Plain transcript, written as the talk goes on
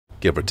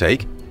give or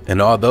take.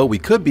 And although we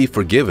could be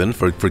forgiven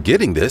for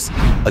forgetting this,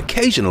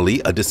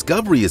 occasionally a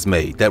discovery is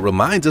made that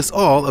reminds us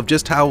all of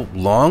just how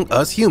long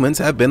us humans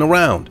have been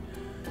around.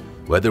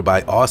 Whether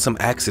by awesome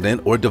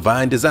accident or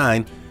divine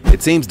design,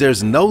 it seems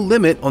there's no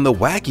limit on the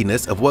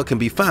wackiness of what can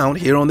be found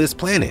here on this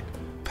planet,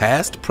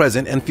 past,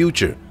 present, and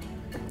future.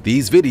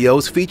 These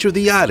videos feature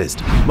the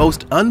oddest,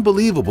 most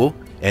unbelievable,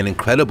 and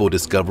incredible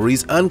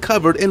discoveries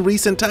uncovered in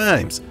recent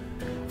times.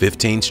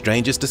 15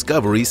 strangest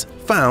discoveries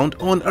found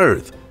on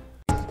Earth.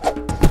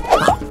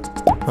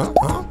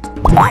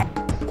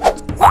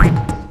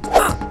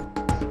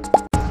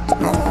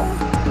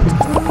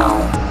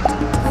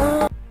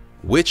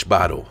 Witch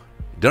bottle.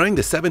 During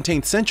the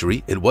 17th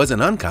century, it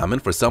wasn't uncommon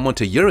for someone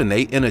to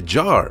urinate in a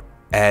jar,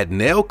 add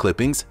nail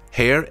clippings,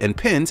 hair, and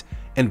pins,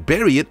 and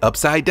bury it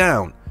upside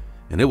down,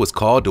 and it was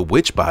called a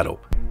witch bottle.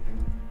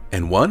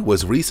 And one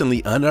was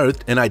recently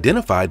unearthed and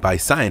identified by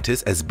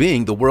scientists as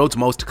being the world's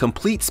most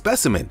complete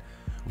specimen.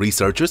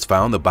 Researchers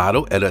found the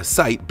bottle at a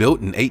site built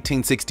in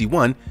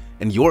 1861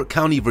 in York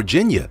County,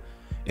 Virginia.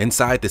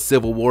 Inside the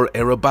Civil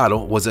War-era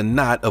bottle was a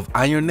knot of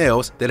iron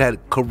nails that had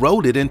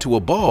corroded into a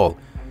ball.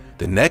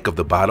 The neck of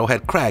the bottle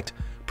had cracked,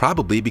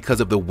 probably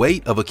because of the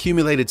weight of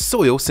accumulated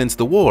soil since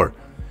the war.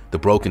 The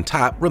broken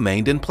top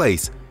remained in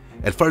place.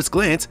 At first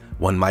glance,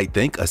 one might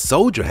think a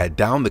soldier had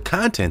downed the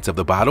contents of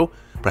the bottle,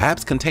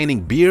 perhaps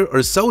containing beer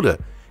or soda,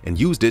 and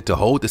used it to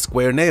hold the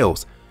square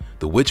nails.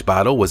 The witch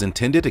bottle was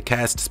intended to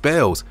cast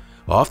spells,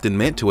 often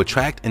meant to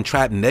attract and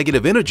trap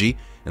negative energy,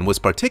 and was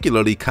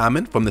particularly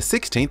common from the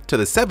 16th to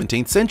the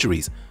 17th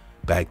centuries.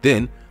 Back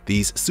then,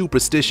 these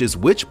superstitious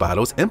witch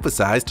bottles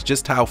emphasized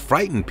just how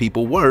frightened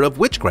people were of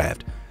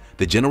witchcraft.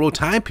 The general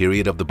time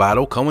period of the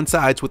bottle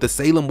coincides with the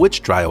Salem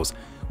witch trials,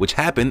 which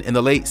happened in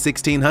the late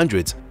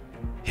 1600s.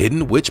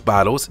 Hidden witch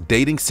bottles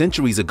dating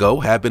centuries ago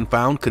have been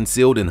found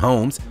concealed in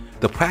homes.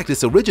 The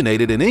practice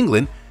originated in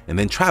England and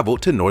then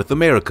traveled to North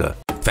America.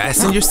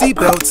 Fasten your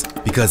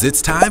seatbelts, because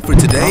it's time for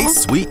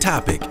today's sweet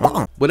topic.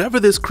 Whatever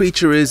this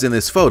creature is in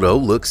this photo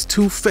looks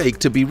too fake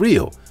to be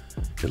real.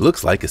 It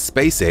looks like a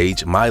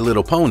space-age My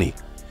Little Pony,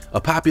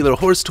 a popular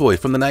horse toy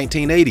from the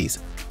 1980s,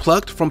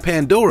 plucked from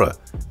Pandora,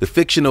 the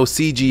fictional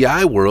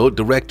CGI world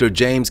director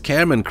James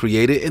Cameron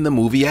created in the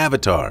movie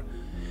Avatar.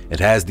 It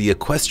has the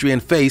equestrian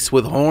face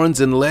with horns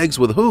and legs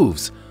with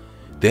hooves.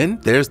 Then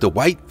there's the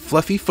white,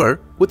 fluffy fur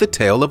with the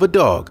tail of a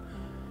dog.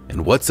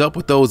 And what's up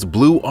with those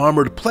blue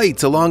armored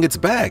plates along its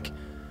back?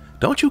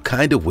 Don't you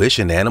kind of wish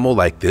an animal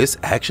like this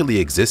actually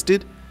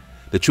existed?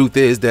 The truth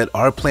is that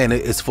our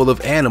planet is full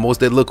of animals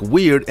that look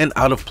weird and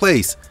out of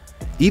place.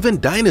 Even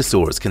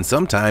dinosaurs can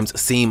sometimes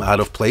seem out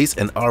of place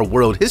in our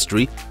world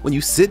history when you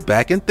sit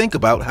back and think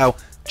about how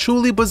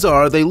truly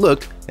bizarre they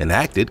looked and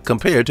acted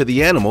compared to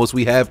the animals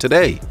we have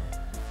today.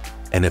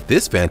 And if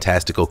this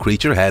fantastical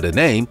creature had a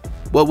name,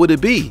 what would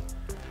it be?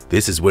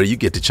 This is where you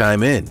get to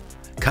chime in.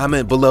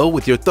 Comment below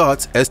with your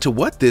thoughts as to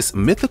what this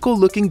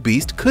mythical-looking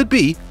beast could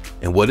be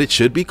and what it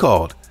should be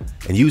called.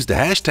 And use the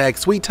hashtag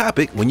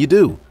 #SweetTopic when you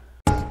do.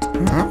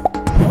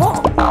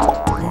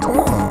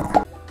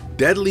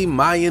 Deadly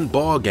Mayan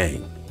ball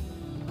game.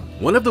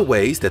 One of the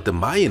ways that the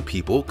Mayan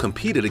people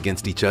competed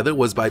against each other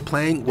was by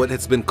playing what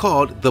has been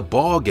called the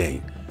ball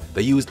game.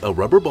 They used a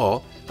rubber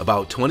ball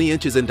about 20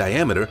 inches in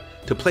diameter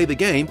to play the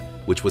game,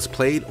 which was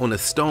played on a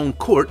stone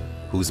court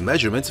whose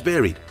measurements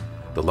varied.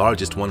 The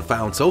largest one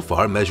found so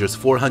far measures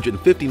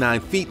 459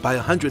 feet by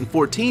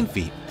 114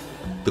 feet.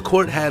 The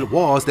court had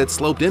walls that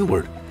sloped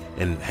inward,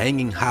 and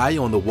hanging high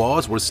on the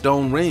walls were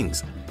stone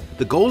rings.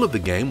 The goal of the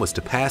game was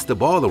to pass the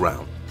ball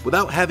around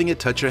without having it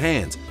touch your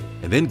hands,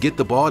 and then get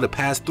the ball to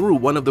pass through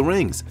one of the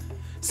rings.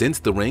 Since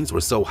the rings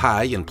were so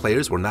high and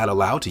players were not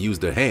allowed to use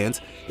their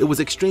hands, it was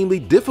extremely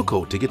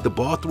difficult to get the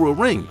ball through a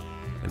ring.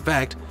 In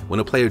fact, when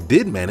a player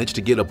did manage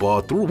to get a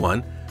ball through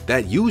one,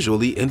 that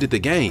usually ended the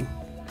game.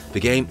 The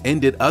game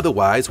ended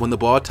otherwise when the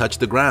ball touched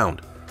the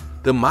ground.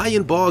 The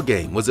Mayan ball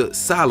game was a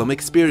solemn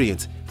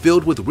experience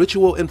filled with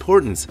ritual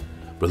importance.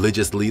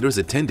 Religious leaders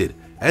attended,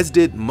 as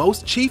did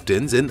most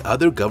chieftains and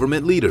other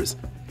government leaders.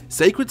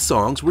 Sacred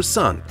songs were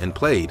sung and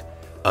played.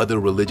 Other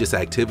religious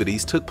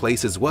activities took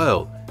place as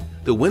well.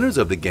 The winners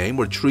of the game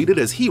were treated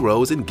as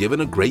heroes and given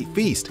a great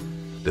feast.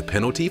 The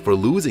penalty for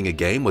losing a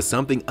game was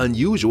something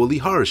unusually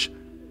harsh: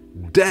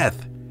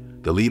 death.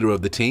 The leader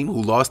of the team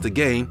who lost the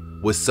game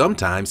was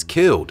sometimes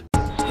killed.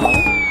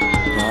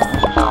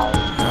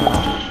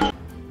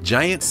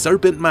 Giant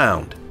Serpent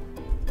Mound.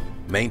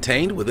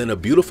 Maintained within a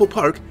beautiful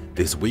park,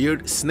 this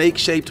weird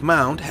snake-shaped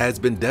mound has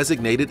been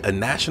designated a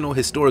National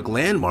Historic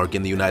Landmark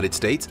in the United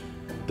States.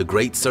 The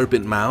Great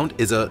Serpent Mound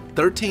is a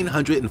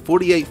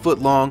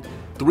 1,348-foot-long,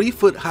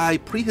 3-foot-high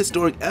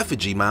prehistoric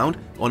effigy mound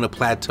on a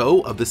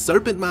plateau of the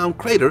Serpent Mound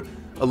crater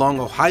along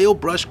Ohio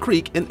Brush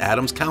Creek in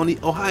Adams County,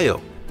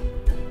 Ohio.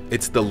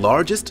 It's the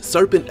largest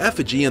serpent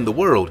effigy in the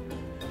world.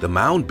 The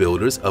mound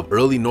builders of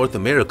early North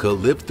America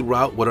lived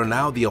throughout what are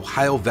now the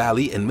Ohio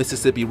Valley and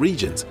Mississippi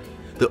regions.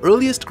 The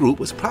earliest group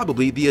was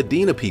probably the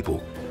Adena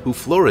people, who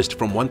flourished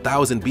from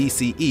 1000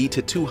 BCE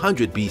to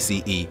 200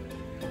 BCE.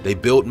 They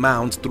built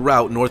mounds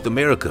throughout North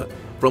America,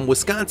 from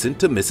Wisconsin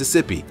to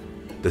Mississippi.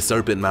 The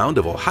Serpent Mound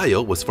of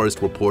Ohio was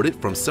first reported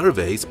from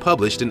surveys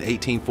published in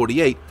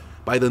 1848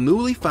 by the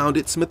newly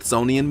founded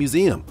Smithsonian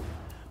Museum.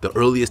 The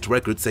earliest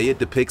records say it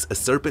depicts a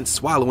serpent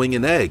swallowing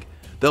an egg,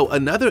 though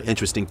another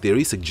interesting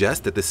theory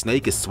suggests that the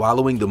snake is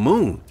swallowing the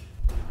moon.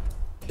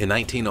 In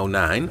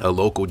 1909, a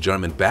local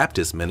German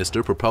Baptist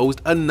minister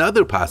proposed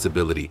another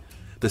possibility.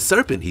 The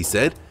serpent, he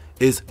said,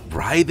 is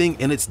writhing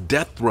in its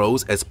death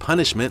throes as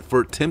punishment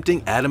for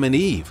tempting Adam and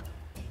Eve,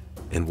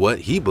 in what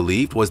he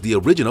believed was the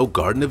original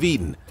Garden of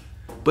Eden.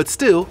 But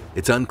still,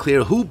 it's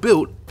unclear who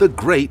built the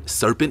Great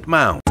Serpent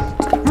Mound.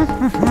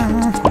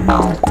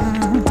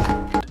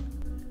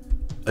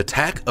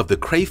 Attack of the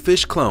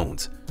Crayfish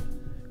Clones.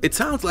 It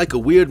sounds like a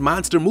weird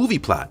monster movie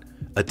plot.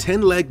 A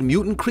 10-legged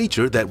mutant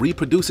creature that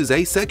reproduces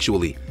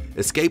asexually,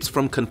 escapes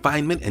from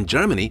confinement in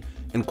Germany,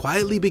 and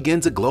quietly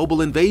begins a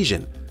global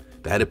invasion.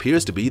 That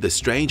appears to be the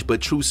strange but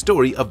true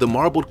story of the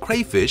marbled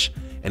crayfish,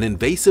 an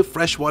invasive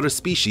freshwater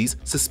species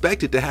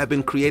suspected to have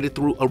been created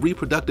through a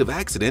reproductive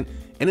accident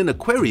in an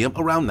aquarium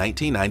around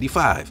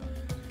 1995.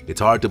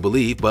 It's hard to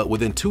believe, but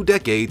within 2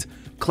 decades,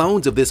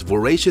 clones of this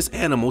voracious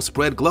animal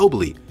spread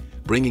globally,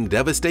 bringing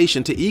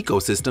devastation to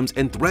ecosystems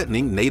and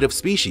threatening native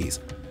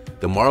species.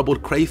 The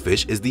marbled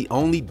crayfish is the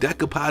only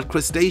decapod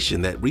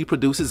crustacean that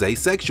reproduces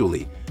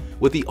asexually,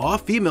 with the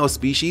all-female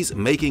species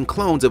making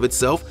clones of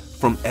itself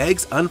from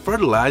eggs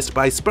unfertilized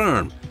by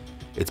sperm.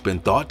 It's been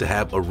thought to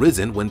have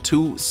arisen when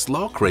 2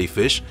 slaw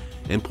crayfish,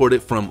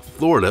 imported from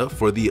Florida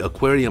for the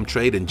aquarium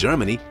trade in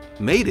Germany,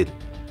 mated.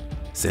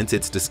 Since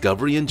its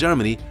discovery in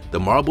Germany, the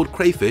marbled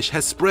crayfish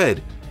has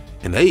spread,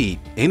 and they eat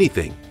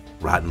anything: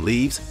 rotten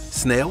leaves,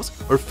 snails,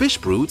 or fish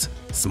broods,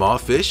 small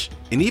fish,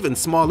 and even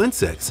small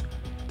insects.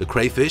 The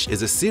crayfish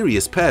is a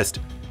serious pest.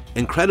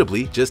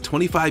 Incredibly, just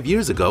 25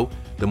 years ago,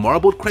 the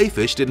marbled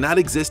crayfish did not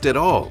exist at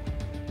all.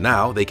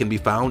 Now they can be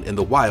found in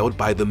the wild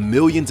by the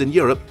millions in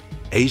Europe,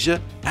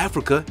 Asia,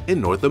 Africa, and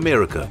North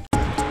America.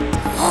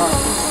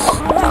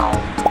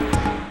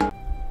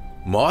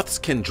 Moths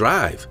can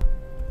drive.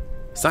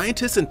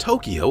 Scientists in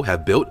Tokyo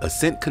have built a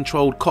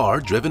scent-controlled car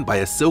driven by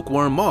a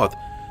silkworm moth.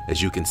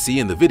 As you can see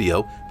in the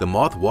video, the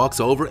moth walks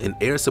over an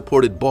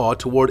air-supported ball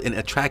toward an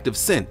attractive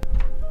scent.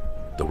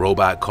 The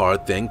robot car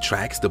thing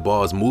tracks the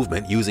ball's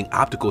movement using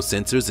optical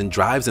sensors and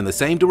drives in the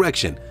same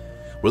direction.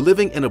 We're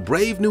living in a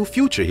brave new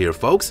future here,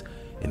 folks,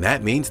 and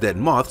that means that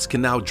moths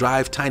can now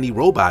drive tiny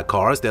robot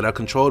cars that are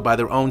controlled by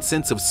their own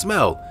sense of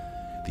smell.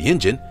 The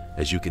engine,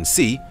 as you can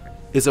see,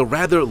 is a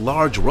rather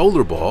large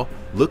roller ball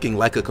looking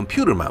like a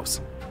computer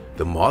mouse.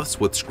 The moths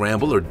would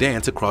scramble or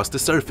dance across the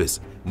surface,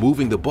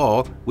 moving the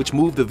ball, which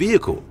moved the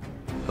vehicle.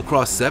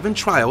 Across 7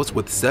 trials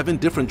with 7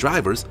 different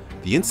drivers,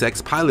 the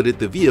insects piloted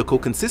the vehicle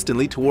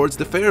consistently towards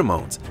the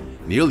pheromones,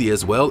 nearly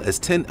as well as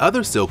 10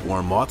 other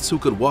silkworm moths who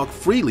could walk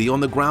freely on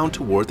the ground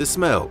toward the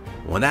smell.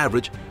 On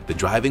average, the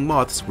driving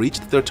moths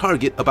reached their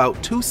target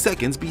about 2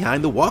 seconds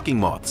behind the walking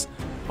moths,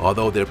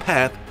 although their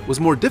path was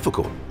more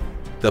difficult.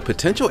 The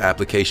potential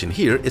application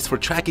here is for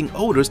tracking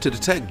odors to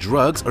detect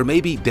drugs or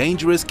maybe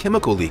dangerous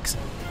chemical leaks.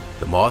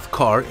 The moth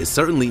car is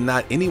certainly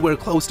not anywhere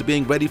close to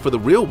being ready for the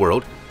real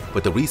world,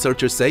 but the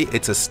researchers say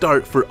it's a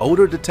start for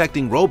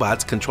odor-detecting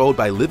robots controlled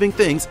by living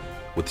things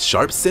with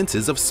sharp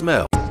senses of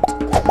smell.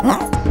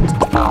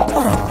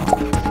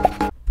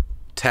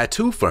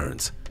 Tattoo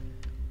ferns.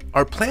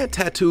 Are plant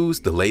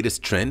tattoos the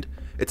latest trend?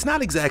 It's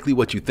not exactly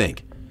what you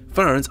think.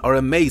 Ferns are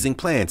amazing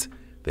plants.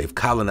 They've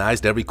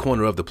colonized every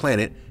corner of the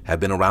planet, have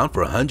been around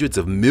for hundreds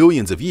of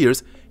millions of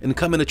years, and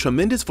come in a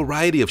tremendous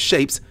variety of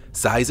shapes,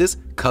 sizes,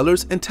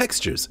 colors, and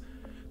textures.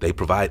 They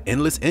provide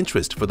endless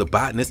interest for the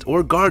botanist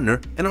or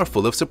gardener and are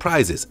full of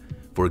surprises.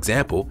 For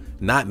example,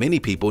 not many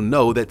people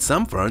know that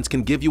some ferns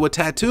can give you a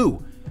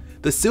tattoo.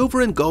 The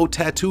silver and gold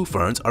tattoo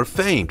ferns are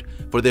famed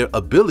for their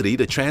ability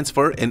to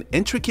transfer an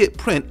intricate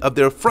print of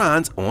their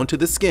fronds onto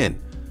the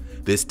skin.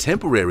 This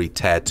temporary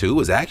tattoo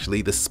is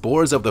actually the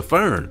spores of the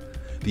fern.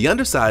 The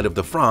underside of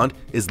the frond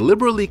is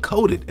liberally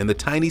coated in the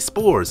tiny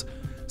spores,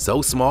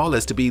 so small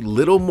as to be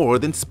little more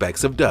than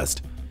specks of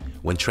dust.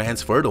 When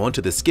transferred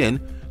onto the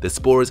skin, the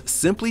spores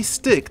simply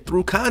stick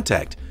through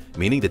contact,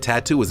 meaning the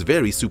tattoo is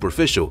very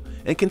superficial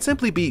and can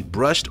simply be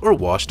brushed or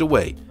washed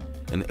away.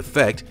 In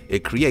effect,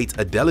 it creates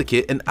a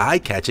delicate and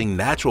eye-catching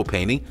natural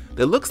painting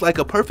that looks like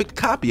a perfect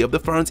copy of the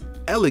fern's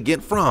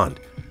elegant frond.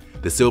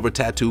 The silver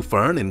tattoo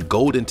fern and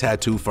golden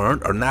tattoo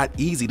fern are not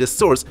easy to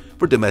source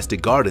for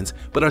domestic gardens,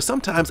 but are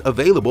sometimes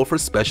available for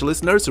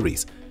specialist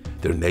nurseries.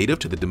 They're native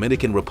to the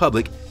Dominican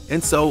Republic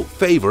and so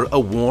favor a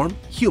warm,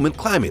 humid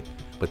climate,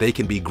 but they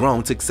can be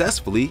grown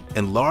successfully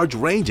in large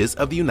ranges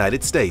of the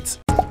United States.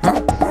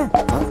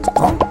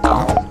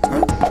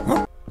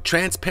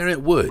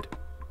 Transparent wood.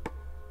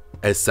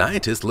 As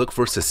scientists look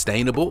for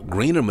sustainable,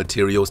 greener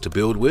materials to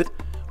build with,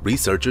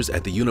 researchers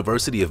at the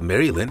University of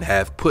Maryland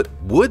have put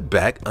wood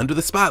back under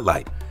the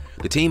spotlight.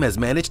 The team has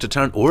managed to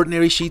turn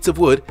ordinary sheets of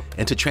wood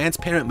into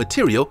transparent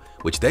material,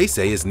 which they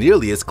say is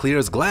nearly as clear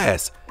as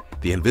glass.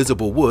 The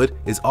invisible wood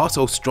is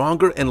also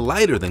stronger and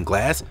lighter than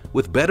glass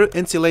with better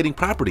insulating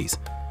properties.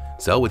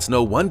 So it's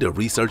no wonder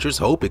researchers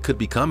hope it could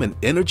become an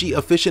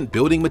energy-efficient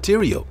building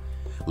material.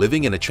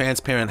 Living in a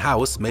transparent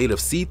house made of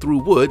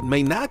see-through wood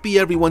may not be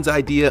everyone's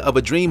idea of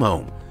a dream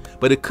home,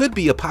 but it could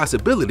be a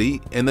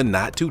possibility in the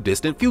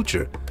not-too-distant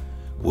future.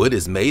 Wood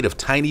is made of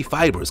tiny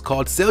fibers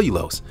called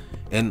cellulose,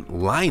 and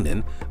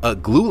linen, a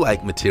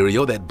glue-like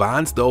material that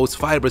bonds those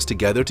fibers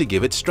together to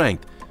give it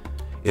strength.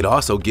 It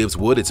also gives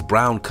wood its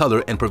brown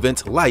color and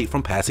prevents light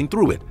from passing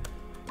through it.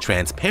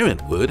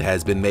 Transparent wood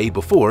has been made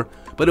before,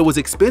 but it was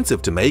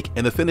expensive to make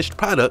and the finished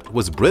product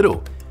was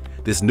brittle.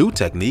 This new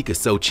technique is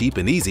so cheap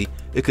and easy,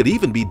 it could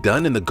even be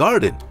done in the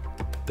garden.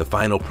 The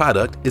final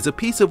product is a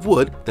piece of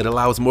wood that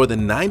allows more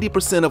than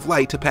 90% of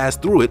light to pass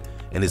through it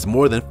and is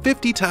more than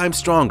 50 times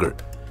stronger.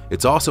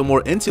 It's also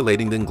more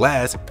insulating than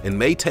glass and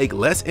may take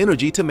less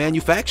energy to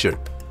manufacture.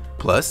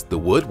 Plus, the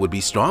wood would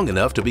be strong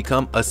enough to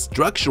become a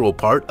structural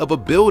part of a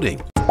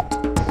building.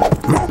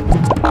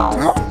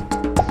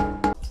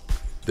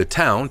 The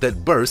town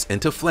that burst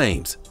into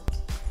flames.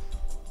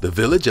 The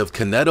village of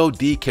Caneto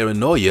di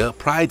Carinoia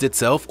prides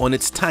itself on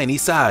its tiny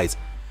size.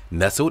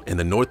 Nestled in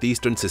the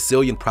northeastern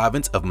Sicilian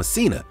province of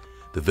Messina,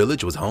 the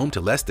village was home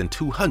to less than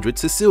 200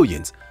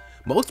 Sicilians.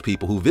 Most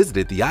people who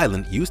visited the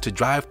island used to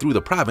drive through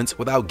the province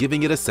without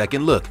giving it a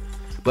second look.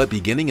 But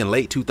beginning in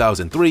late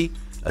 2003,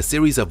 a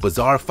series of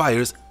bizarre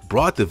fires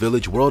brought the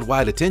village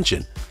worldwide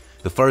attention.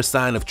 The first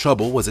sign of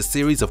trouble was a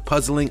series of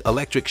puzzling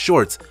electric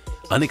shorts,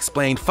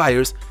 unexplained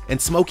fires, and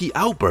smoky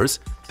outbursts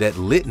that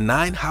lit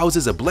 9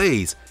 houses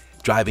ablaze,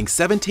 driving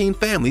 17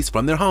 families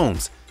from their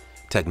homes.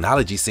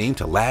 Technology seemed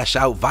to lash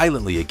out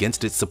violently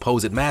against its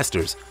supposed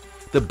masters.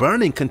 The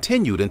burning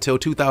continued until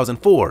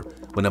 2004,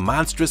 when a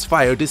monstrous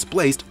fire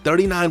displaced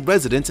 39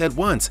 residents at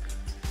once.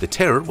 The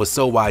terror was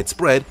so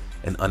widespread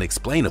and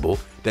unexplainable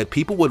that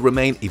people would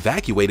remain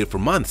evacuated for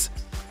months.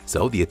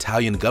 So the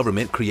Italian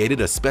government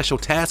created a special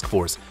task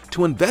force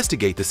to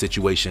investigate the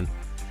situation.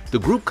 The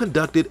group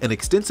conducted an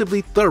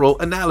extensively thorough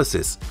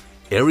analysis,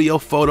 aerial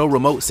photo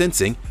remote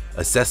sensing,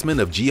 assessment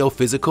of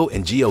geophysical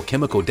and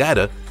geochemical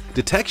data,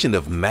 detection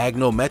of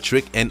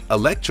magnetometric and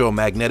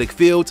electromagnetic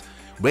fields,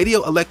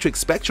 radioelectric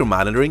spectrum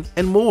monitoring,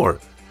 and more.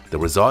 The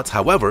results,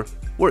 however,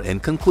 were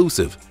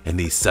inconclusive, and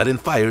these sudden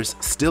fires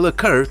still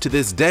occur to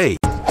this day.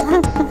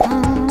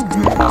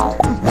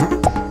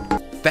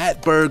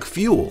 Fatberg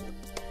fuel.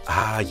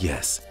 Ah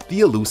yes, the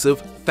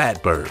elusive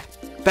fatberg.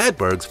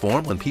 Fatbergs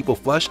form when people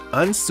flush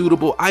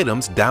unsuitable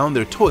items down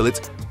their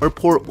toilets or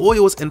pour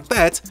oils and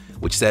fats,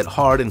 which set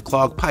hard and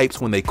clogged pipes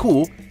when they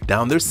cool,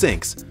 down their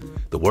sinks.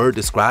 The word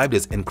described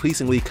as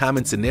increasingly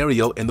common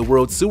scenario in the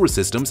world's sewer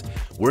systems,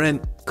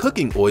 wherein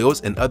cooking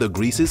oils and other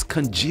greases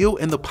congeal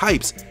in the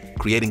pipes,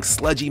 creating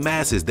sludgy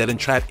masses that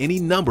entrap any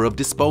number of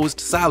disposed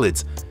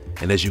solids.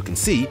 And as you can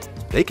see,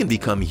 they can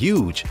become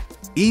huge,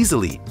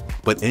 easily.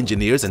 But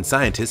engineers and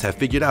scientists have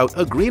figured out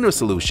a greener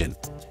solution.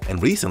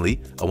 And recently,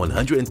 a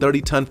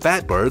 130-ton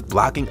fatberg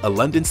blocking a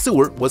London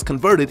sewer was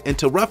converted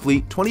into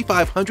roughly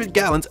 2,500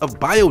 gallons of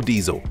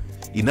biodiesel,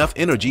 enough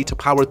energy to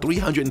power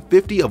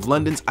 350 of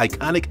London's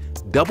iconic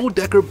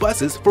double-decker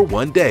buses for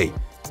one day.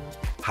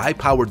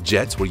 High-powered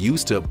jets were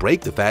used to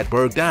break the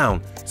fatberg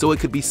down so it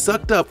could be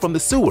sucked up from the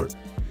sewer.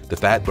 The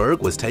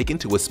fatberg was taken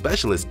to a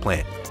specialist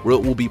plant where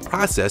it will be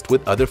processed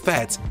with other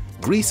fats,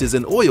 greases,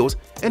 and oils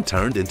and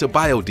turned into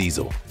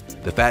biodiesel.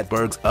 The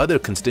fatberg's other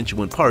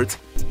constituent parts,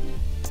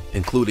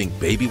 including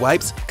baby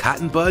wipes,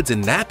 cotton buds,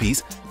 and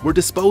nappies, were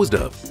disposed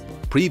of.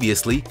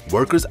 Previously,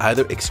 workers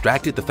either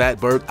extracted the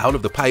fatberg out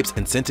of the pipes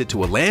and sent it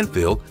to a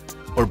landfill,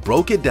 or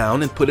broke it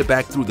down and put it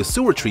back through the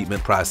sewer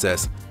treatment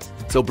process.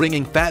 So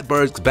bringing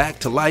fatbergs back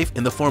to life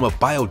in the form of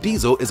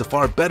biodiesel is a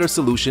far better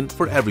solution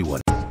for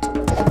everyone.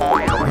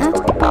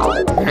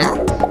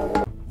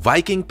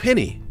 Viking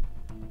penny.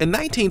 In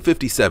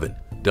 1957,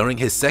 during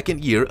his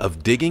second year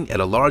of digging at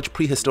a large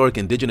prehistoric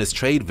indigenous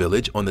trade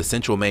village on the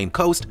central Maine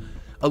coast,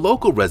 a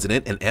local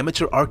resident and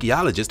amateur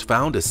archaeologist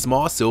found a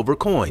small silver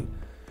coin.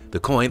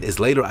 The coin is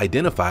later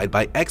identified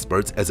by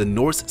experts as a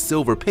Norse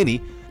silver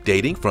penny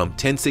dating from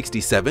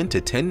 1067 to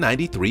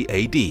 1093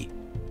 AD.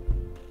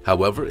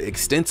 However,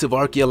 extensive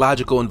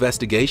archaeological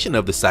investigation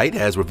of the site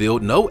has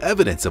revealed no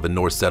evidence of a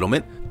Norse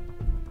settlement.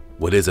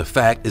 What is a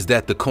fact is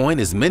that the coin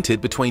is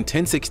minted between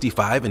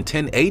 1065 and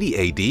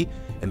 1080 AD,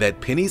 and that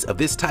pennies of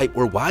this type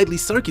were widely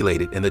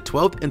circulated in the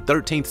 12th and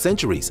 13th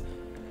centuries.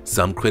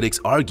 Some critics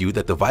argue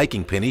that the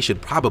Viking penny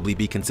should probably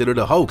be considered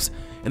a hoax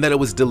and that it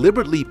was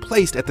deliberately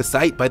placed at the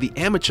site by the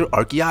amateur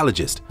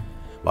archaeologist.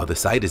 While the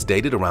site is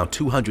dated around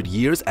 200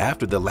 years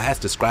after the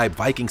last described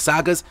Viking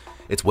sagas,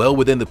 it's well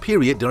within the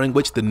period during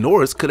which the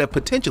Norse could have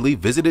potentially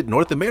visited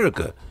North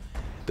America.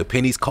 The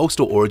penny's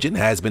coastal origin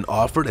has been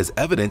offered as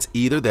evidence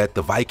either that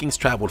the Vikings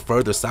traveled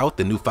further south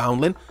than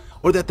Newfoundland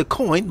or that the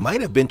coin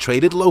might have been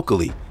traded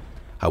locally.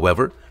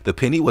 However, the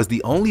penny was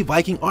the only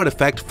Viking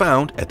artifact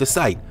found at the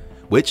site,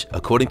 which,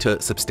 according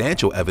to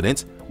substantial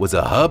evidence, was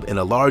a hub in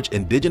a large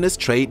indigenous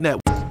trade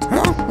network.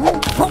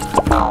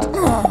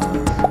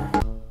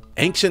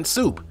 Ancient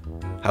soup.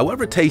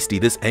 However tasty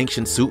this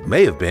ancient soup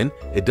may have been,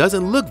 it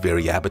doesn't look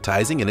very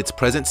appetizing in its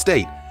present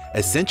state,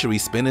 as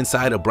centuries spent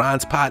inside a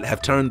bronze pot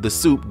have turned the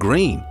soup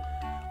green.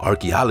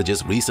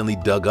 Archaeologists recently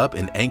dug up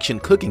an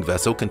ancient cooking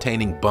vessel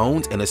containing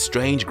bones and a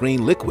strange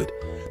green liquid,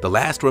 the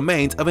last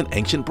remains of an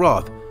ancient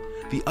broth.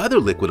 The other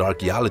liquid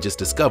archaeologists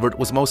discovered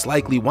was most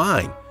likely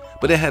wine,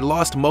 but it had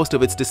lost most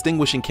of its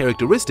distinguishing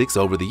characteristics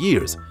over the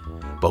years.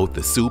 Both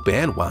the soup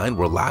and wine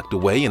were locked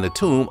away in a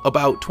tomb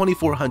about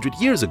 2,400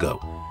 years ago.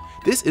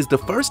 This is the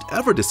first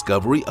ever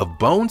discovery of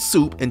bone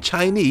soup in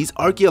Chinese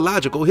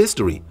archaeological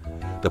history.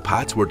 The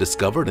pots were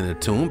discovered in a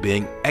tomb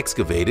being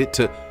excavated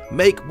to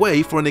make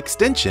way for an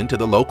extension to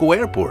the local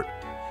airport.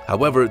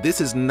 However,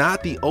 this is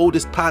not the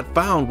oldest pot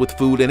found with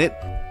food in it.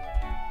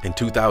 In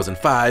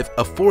 2005,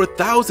 a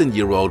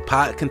 4,000-year-old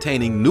pot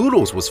containing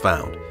noodles was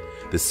found.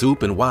 The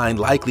soup and wine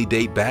likely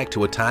date back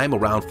to a time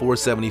around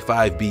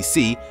 475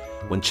 BC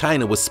when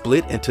China was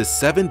split into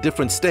 7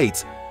 different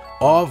states,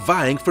 all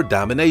vying for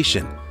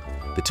domination.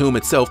 The tomb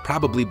itself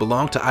probably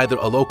belonged to either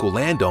a local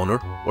landowner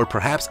or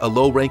perhaps a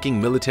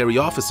low-ranking military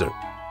officer.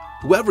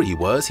 Whoever he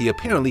was, he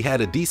apparently had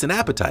a decent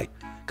appetite,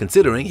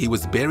 considering he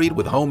was buried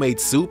with homemade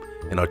soup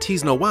and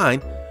artisanal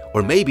wine,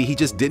 or maybe he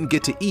just didn't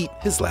get to eat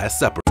his last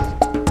supper.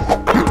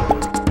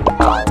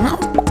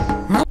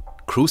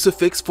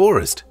 Crucifix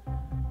Forest.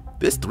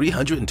 This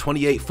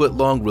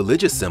 328-foot-long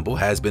religious symbol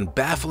has been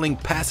baffling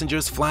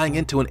passengers flying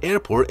into an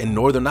airport in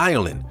Northern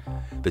Ireland.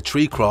 The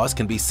tree cross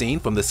can be seen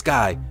from the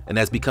sky and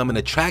has become an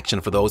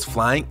attraction for those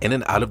flying in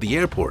and out of the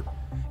airport.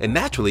 And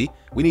naturally,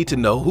 we need to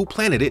know who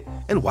planted it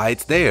and why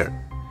it's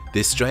there.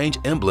 This strange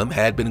emblem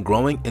had been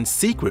growing in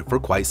secret for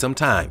quite some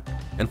time,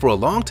 and for a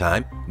long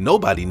time,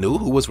 nobody knew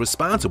who was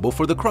responsible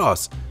for the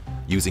cross.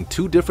 Using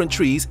 2 different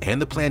trees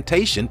and the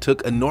plantation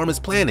took enormous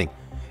planning.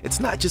 It's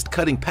not just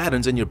cutting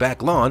patterns in your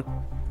back lawn.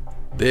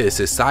 This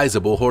is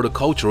sizable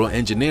horticultural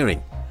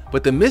engineering,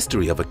 but the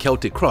mystery of a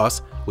Celtic cross,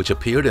 which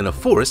appeared in a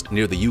forest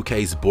near the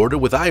UK's border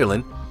with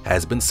Ireland,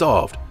 has been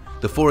solved.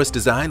 The forest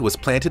design was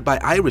planted by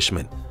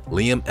Irishman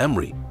Liam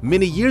Emery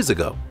many years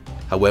ago.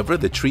 However,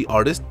 the tree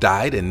artist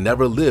died and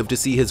never lived to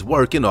see his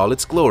work in all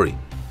its glory.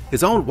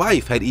 His own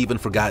wife had even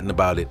forgotten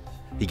about it.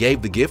 He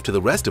gave the gift to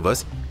the rest of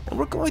us, and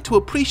we're going to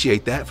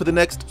appreciate that for the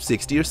next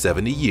 60 or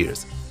 70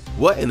 years.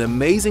 What an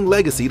amazing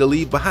legacy to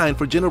leave behind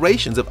for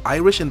generations of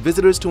Irish and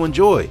visitors to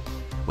enjoy.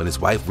 When his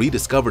wife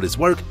rediscovered his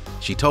work,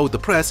 she told the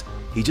press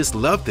he just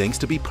loved things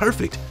to be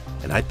perfect,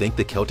 and I think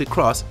the Celtic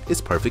cross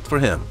is perfect for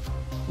him.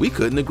 We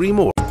couldn't agree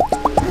more.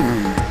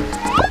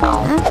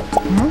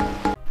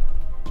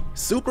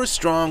 Super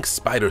strong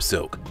spider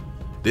silk.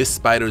 This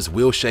spider's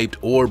wheel-shaped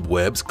orb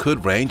webs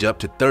could range up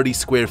to 30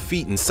 square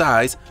feet in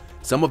size,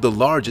 some of the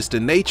largest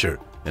in nature,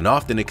 and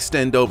often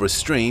extend over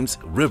streams,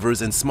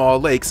 rivers, and small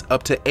lakes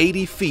up to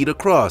 80 feet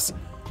across.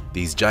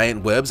 These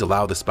giant webs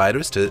allow the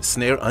spiders to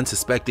snare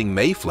unsuspecting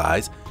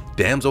mayflies,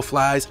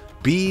 damselflies,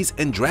 bees,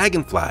 and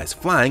dragonflies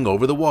flying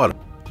over the water.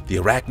 The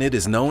arachnid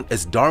is known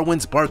as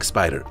Darwin's bark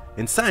spider,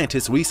 and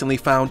scientists recently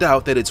found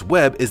out that its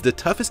web is the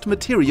toughest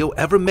material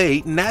ever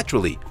made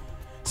naturally.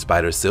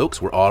 Spider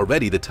silks were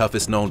already the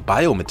toughest known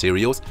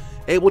biomaterials,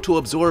 able to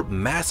absorb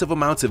massive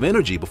amounts of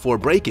energy before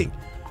breaking.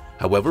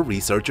 However,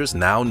 researchers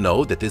now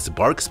know that this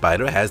bark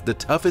spider has the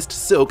toughest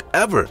silk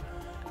ever,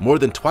 more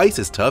than twice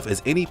as tough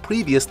as any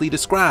previously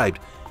described,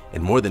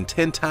 and more than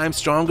 10 times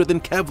stronger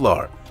than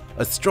Kevlar,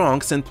 a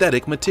strong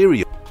synthetic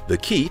material. The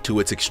key to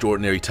its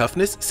extraordinary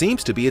toughness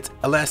seems to be its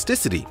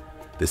elasticity.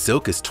 The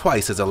silk is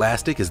twice as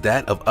elastic as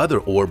that of other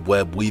orb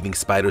web weaving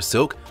spider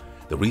silk.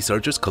 The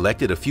researchers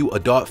collected a few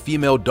adult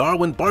female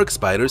Darwin bark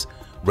spiders,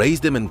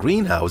 raised them in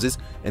greenhouses,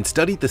 and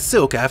studied the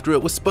silk after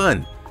it was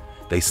spun.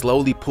 They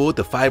slowly pulled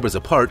the fibers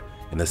apart,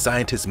 and the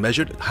scientists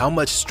measured how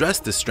much stress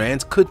the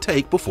strands could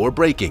take before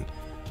breaking.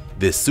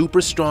 This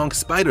super strong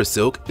spider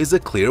silk is a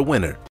clear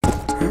winner.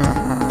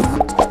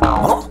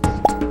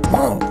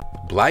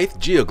 Blythe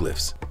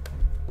geoglyphs.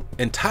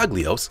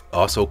 Intaglios,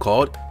 also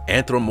called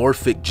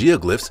anthropomorphic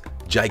geoglyphs,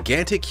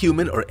 gigantic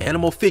human or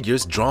animal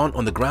figures drawn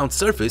on the ground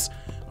surface,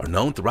 are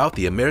known throughout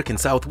the American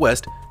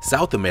Southwest,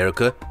 South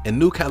America, and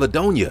New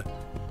Caledonia.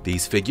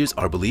 These figures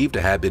are believed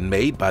to have been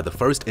made by the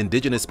first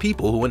indigenous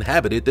people who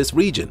inhabited this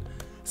region,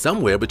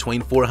 somewhere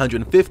between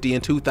 450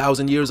 and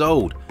 2,000 years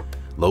old.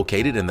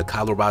 Located in the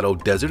Colorado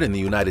Desert in the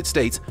United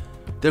States,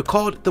 they're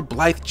called the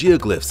Blythe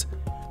geoglyphs.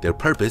 Their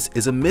purpose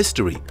is a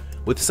mystery,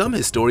 with some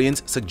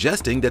historians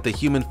suggesting that the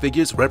human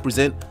figures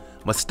represent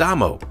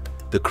Mastamo,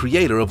 the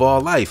creator of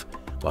all life,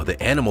 while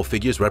the animal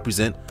figures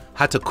represent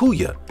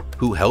Hatakuya,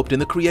 who helped in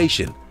the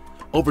creation.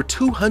 Over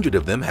 200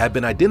 of them have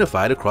been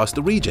identified across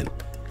the region.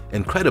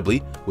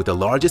 Incredibly, with the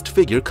largest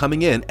figure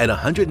coming in at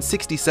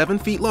 167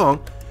 feet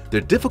long,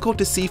 they're difficult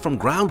to see from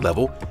ground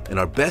level and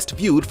are best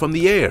viewed from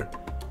the air.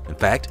 In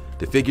fact,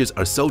 the figures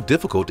are so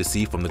difficult to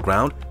see from the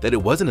ground that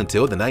it wasn't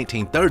until the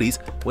 1930s,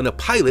 when a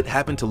pilot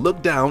happened to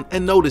look down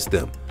and notice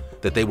them,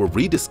 that they were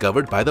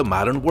rediscovered by the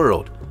modern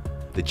world.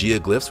 The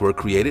geoglyphs were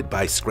created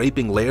by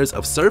scraping layers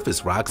of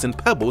surface rocks and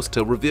pebbles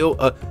to reveal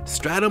a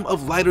stratum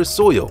of lighter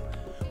soil,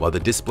 while the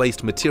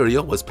displaced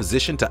material was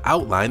positioned to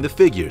outline the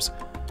figures.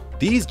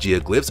 These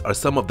geoglyphs are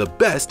some of the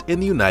best in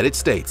the United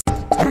States.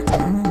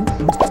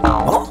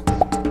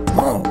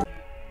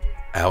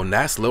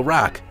 Al-Nasla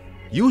Rock.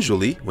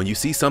 Usually, when you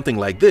see something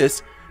like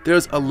this,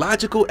 there's a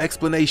logical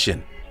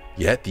explanation.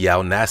 Yet the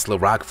Al-Nasla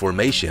Rock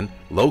Formation,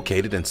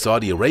 located in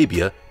Saudi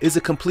Arabia, is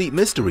a complete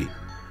mystery.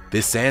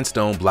 This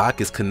sandstone block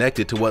is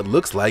connected to what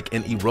looks like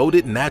an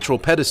eroded natural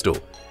pedestal,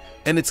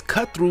 and it's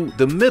cut through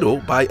the middle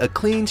by a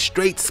clean,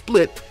 straight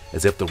split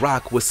as if the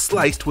rock was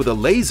sliced with a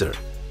laser.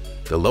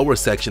 The lower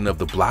section of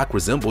the block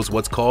resembles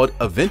what's called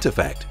a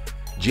ventifact,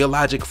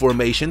 geologic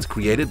formations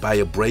created by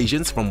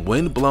abrasions from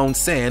wind-blown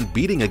sand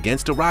beating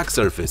against a rock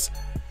surface.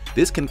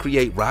 This can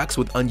create rocks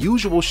with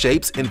unusual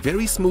shapes and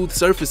very smooth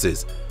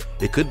surfaces.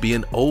 It could be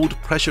an old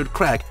pressured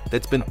crack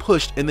that's been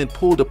pushed and then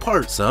pulled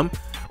apart some,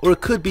 or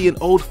it could be an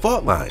old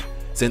fault line,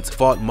 since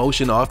fault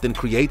motion often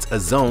creates a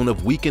zone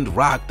of weakened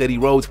rock that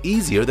erodes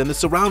easier than the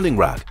surrounding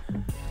rock.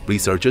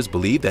 Researchers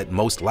believe that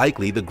most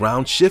likely the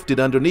ground shifted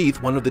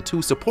underneath one of the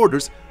two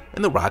supporters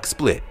and the rock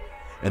split,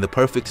 and the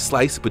perfect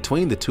slice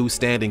between the two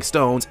standing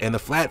stones and the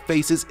flat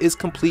faces is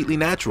completely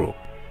natural.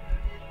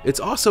 It's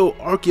also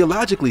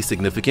archaeologically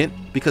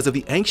significant because of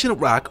the ancient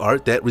rock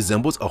art that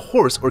resembles a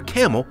horse or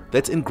camel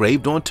that's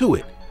engraved onto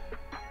it.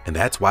 And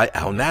that's why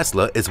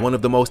Al-Nasla is one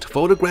of the most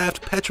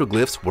photographed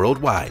petroglyphs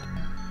worldwide.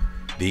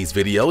 These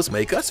videos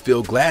make us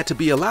feel glad to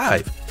be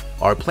alive.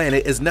 Our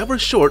planet is never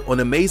short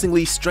on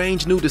amazingly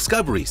strange new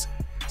discoveries.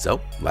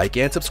 So like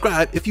and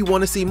subscribe if you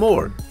want to see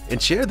more,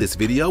 and share this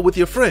video with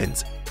your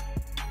friends.